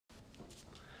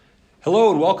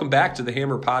Hello and welcome back to the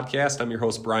Hammer Podcast. I'm your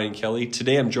host, Brian Kelly.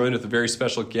 Today I'm joined with a very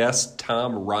special guest,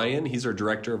 Tom Ryan. He's our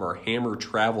director of our Hammer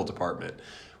Travel Department.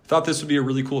 We thought this would be a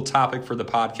really cool topic for the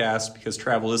podcast because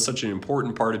travel is such an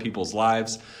important part of people's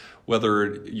lives.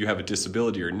 Whether you have a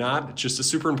disability or not, it's just a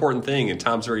super important thing, and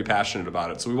Tom's very passionate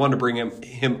about it. So we wanted to bring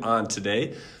him on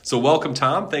today. So welcome,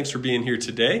 Tom. Thanks for being here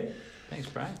today. Thanks,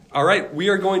 Brian. All right, we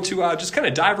are going to just kind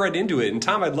of dive right into it. And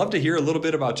Tom, I'd love to hear a little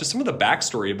bit about just some of the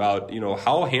backstory about,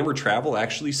 how Hammer Travel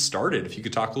actually started. If you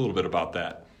could talk a little bit about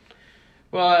that.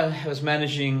 Well, I was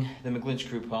managing the McGlinch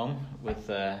Group Home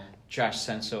with Josh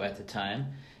Senso at the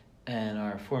time, and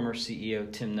our former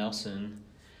CEO, Tim Nelson,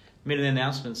 made an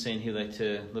announcement saying he'd like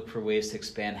to look for ways to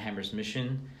expand Hammer's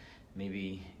mission,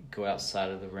 maybe go outside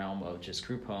of the realm of just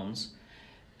group homes.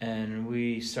 And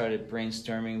we started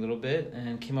brainstorming a little bit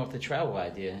and came up with the travel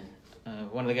idea.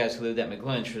 One of the guys who lived at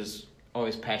McGlinch was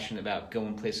always passionate about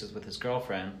going places with his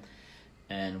girlfriend,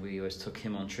 and we always took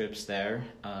him on trips there.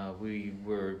 We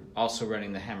were also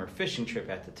running the Hammer fishing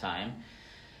trip at the time,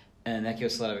 and that gave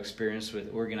us a lot of experience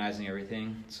with organizing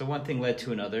everything. So one thing led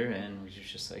to another, and we were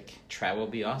just like, travel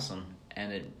would be awesome.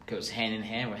 And it goes hand in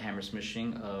hand with Hammer's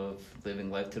mission of living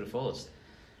life to the fullest.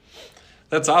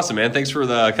 That's awesome, man. Thanks for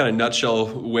the kind of nutshell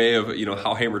way of,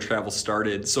 how Hammer Travel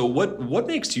started. So what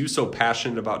makes you so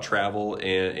passionate about travel,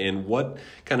 and what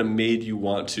kind of made you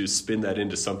want to spin that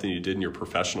into something you did in your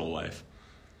professional life?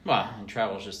 Well, and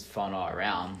travel is just fun all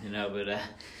around, but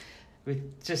we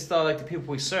just thought like the people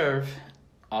we serve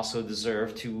also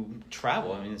deserve to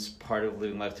travel. I mean, it's part of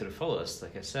living life to the fullest,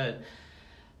 like I said.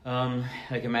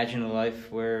 Imagine a life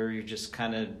where you're just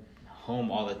kind of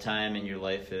home all the time and your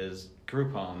life is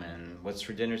group home, and what's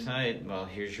for dinner tonight? Well,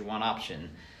 here's your one option.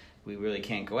 We really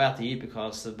can't go out to eat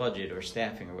because of the budget or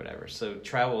staffing or whatever. So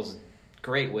travel is a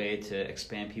great way to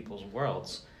expand people's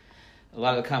worlds. A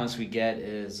lot of the comments we get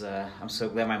is, I'm so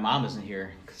glad my mom isn't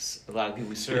here, because a lot of people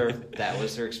we serve, that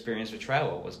was their experience with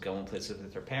travel, was going places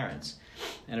with their parents.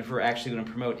 And if we're actually going to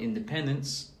promote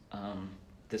independence,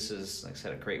 this is, like I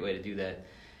said, a great way to do that.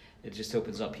 It just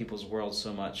opens up people's worlds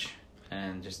so much,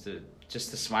 and just to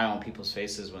smile on people's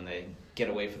faces when they get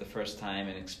away for the first time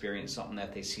and experience something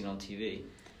that they've seen on TV.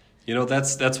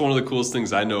 That's one of the coolest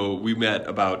things I know. We met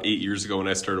about 8 years ago when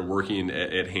I started working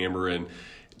at Hammer, and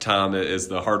Tom, as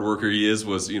the hard worker he is,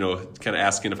 was, kind of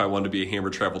asking if I wanted to be a Hammer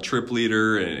Travel trip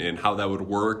leader and how that would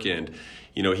work. And,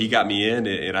 he got me in,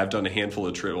 and I've done a handful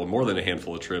of trips, well, more than a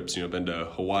handful of trips. Been to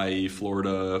Hawaii,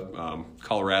 Florida,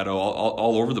 Colorado,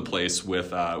 all over the place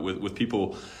with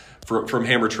people from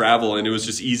Hammer Travel, and it was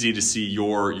just easy to see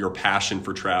your passion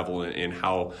for travel and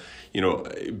how,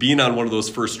 being on one of those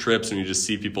first trips and you just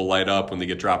see people light up when they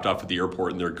get dropped off at the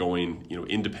airport and they're going,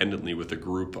 independently with a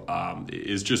group,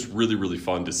 is just really, really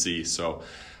fun to see. So,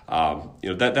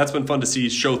 that's been fun to see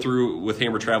show through with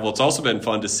Hammer Travel. It's also been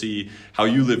fun to see how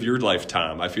you live your life,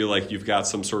 Tom. I feel like you've got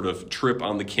some sort of trip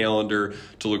on the calendar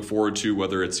to look forward to,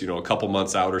 whether it's, a couple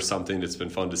months out or something. It's been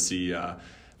fun to see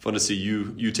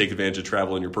you take advantage of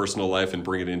travel in your personal life and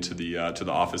bring it into the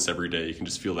office every day. You can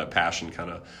just feel that passion kind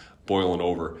of boiling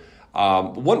over.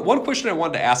 One question I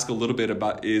wanted to ask a little bit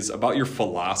about is about your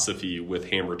philosophy with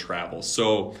Hammer Travel.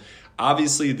 So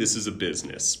obviously this is a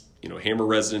business. Hammer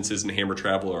Residences and Hammer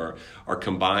Travel are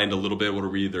combined a little bit. What are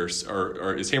we there?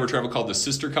 Or is Hammer Travel called the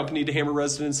sister company to Hammer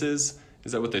Residences?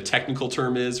 Is that what the technical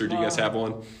term is, or do you guys have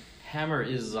one? Hammer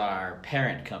is our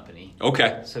parent company.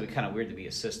 Okay. So it'd be kind of weird to be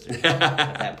a sister at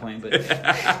that point. But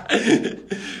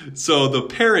So the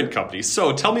parent company.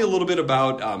 So tell me a little bit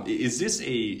about, is this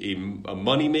a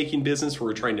money-making business where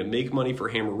we're trying to make money for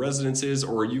Hammer Residences,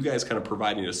 or are you guys kind of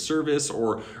providing a service,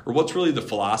 or what's really the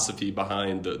philosophy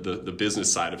behind the business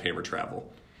side of Hammer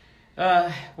Travel?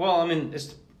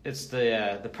 It's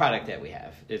the product that we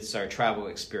have. It's our travel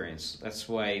experience. That's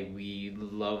why we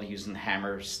love using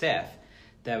Hammer staff.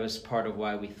 That was part of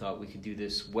why we thought we could do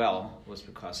this well, was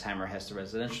because Hammer has the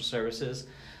residential services.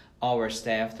 All our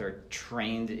staff are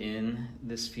trained in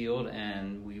this field,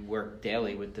 and we work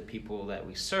daily with the people that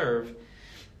we serve.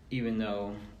 Even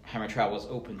though Hammer Travel is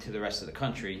open to the rest of the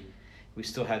country, we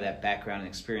still have that background and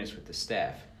experience with the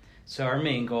staff. So our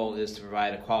main goal is to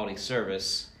provide a quality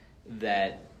service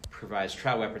that provides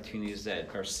travel opportunities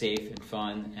that are safe and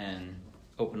fun and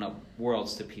open up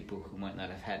worlds to people who might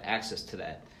not have had access to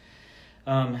that.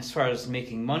 As far as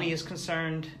making money is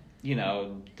concerned,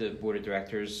 the board of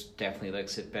directors definitely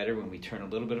likes it better when we turn a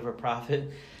little bit of a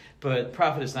profit, but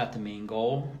profit is not the main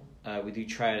goal. We do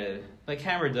try to, like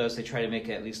Hammer does, they try to make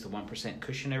at least a 1%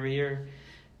 cushion every year.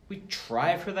 We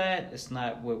try for that. It's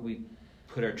not what we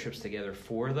put our trips together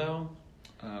for, though.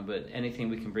 But anything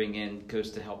we can bring in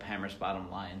goes to help Hammer's bottom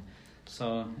line.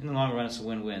 So in the long run, it's a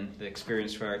win-win. The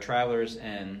experience for our travelers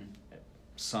and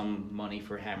some money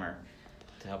for Hammer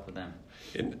to help with them.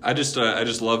 And I just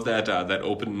love that that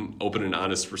open and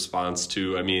honest response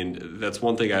too. I mean, that's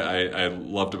one thing I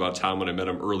loved about Tom when I met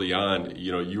him early on.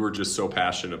 You know, you were just so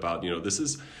passionate about, you know, this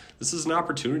is an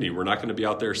opportunity. We're not going to be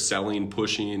out there selling,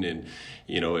 pushing, and,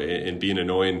 you know, and being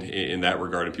annoying in that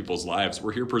regard in people's lives.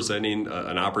 We're here presenting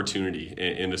an opportunity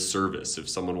and a service. If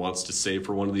someone wants to save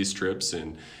for one of these trips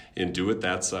and do it,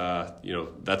 that's you know,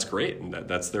 that's great, and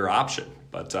that's their option.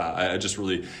 But I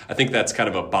think that's kind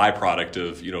of a byproduct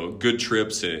of, you know, good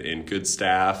trips and good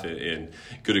staff and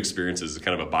good experiences is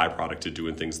kind of a byproduct of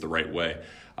doing things the right way.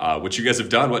 Which you guys have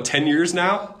done, what, 10 years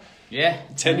now? Yeah.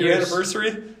 10-year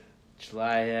anniversary?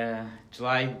 July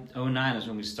 09 is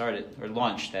when we started, or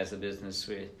launched as a business.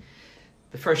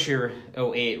 The first year,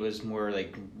 08, was more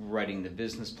like writing the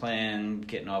business plan,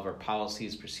 getting all of our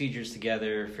policies, procedures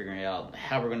together, figuring out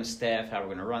how we're going to staff, how we're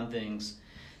going to run things,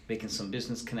 making some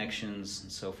business connections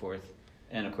and so forth.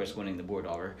 And of course, winning the board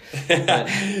over. Yeah,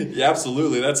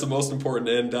 absolutely. That's the most important.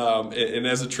 And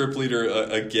as a trip leader,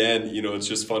 again, you know, it's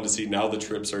just fun to see now the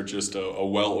trips are just a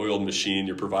well-oiled machine.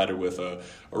 You're provided with a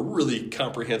really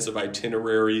comprehensive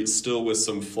itinerary, still with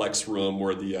some flex room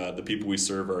where the people we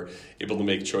serve are able to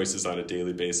make choices on a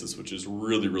daily basis, which is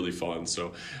really, really fun.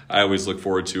 So I always look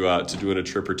forward to doing a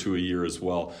trip or two a year as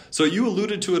well. So you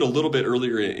alluded to it a little bit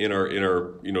earlier in our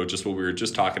you know, just what we were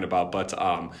just talking about, but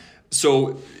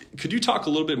so could you talk a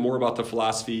little bit more about the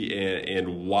philosophy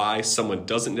and why someone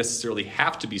doesn't necessarily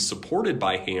have to be supported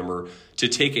by Hammer to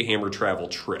take a Hammer travel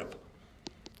trip?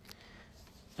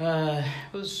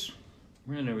 Was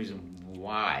really no reason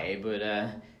why, but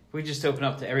we just opened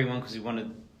up to everyone because we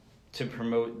wanted to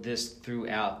promote this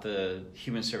throughout the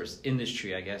human service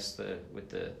industry, I guess,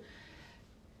 with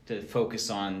the focus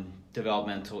on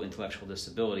developmental intellectual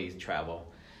disability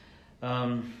travel.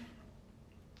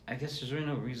 I guess there's really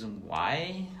no reason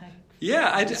why. Yeah,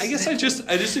 I guess I just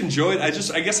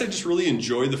really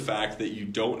enjoy the fact that you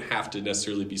don't have to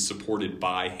necessarily be supported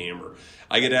by Hammer.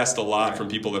 I get asked a lot from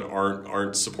people that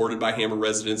aren't supported by Hammer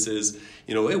residences,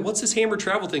 you know, hey, what's this Hammer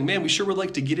travel thing? Man, we sure would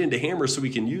like to get into Hammer so we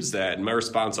can use that. And my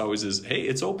response always is, hey,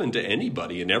 it's open to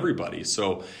anybody and everybody.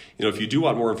 So, you know, if you do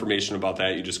want more information about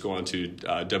that, you just go on to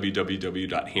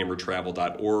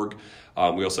www.hammertravel.org.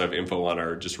 We also have info on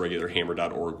our just regular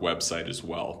hammer.org website as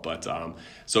well. But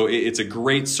so it's a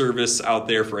great service out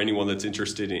there for anyone that's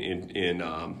interested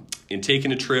in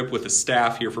taking a trip with the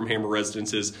staff here from Hammer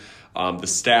Residences.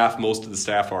 Most of the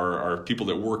staff are people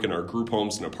that work in our group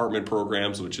homes and apartment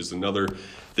programs, which is another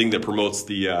thing that promotes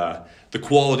the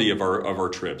quality of our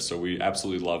trips. So we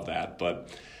absolutely love that. But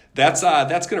that's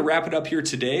going to wrap it up here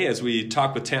today as we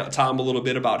talk with Tom a little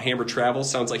bit about Hammer Travel.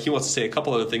 Sounds like he wants to say a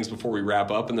couple other things before we wrap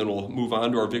up, and then we'll move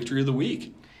on to our Victory of the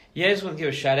Week. Yeah, I just want to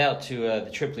give a shout out to the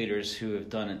trip leaders who have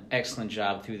done an excellent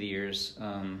job through the years.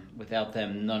 Without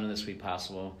them, none of this would be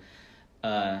possible.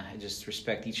 I just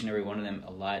respect each and every one of them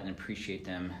a lot and appreciate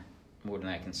them more than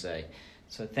I can say.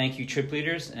 So thank you, trip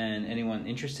leaders, and anyone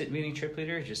interested in meeting trip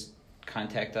leader, just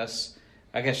contact us.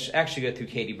 I guess actually go through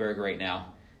Katie Berg right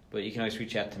now, but you can always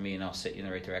reach out to me and I'll set you in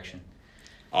the right direction.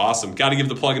 Awesome. Got to give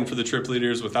the plug-in for the trip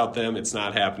leaders. Without them, it's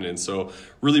not happening. So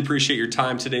really appreciate your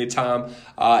time today, Tom.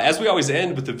 As we always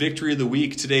end with the Victory of the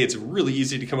Week, today it's really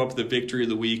easy to come up with the Victory of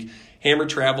the Week. Hammer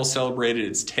Travel celebrated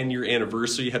its 10-year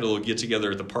anniversary. Had a little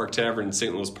get-together at the Park Tavern in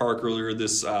St. Louis Park earlier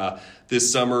this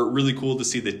summer. Really cool to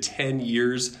see the 10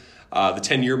 years. The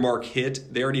 10-year mark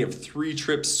hit. They already have 3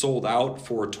 trips sold out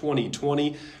for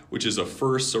 2020, which is a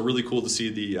first. So really cool to see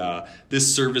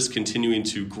this service continuing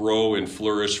to grow and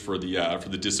flourish for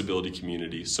the disability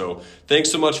community. So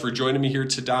thanks so much for joining me here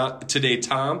today,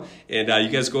 Tom. And you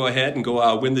guys go ahead and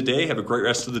go win the day. Have a great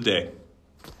rest of the day.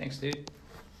 Thanks, dude.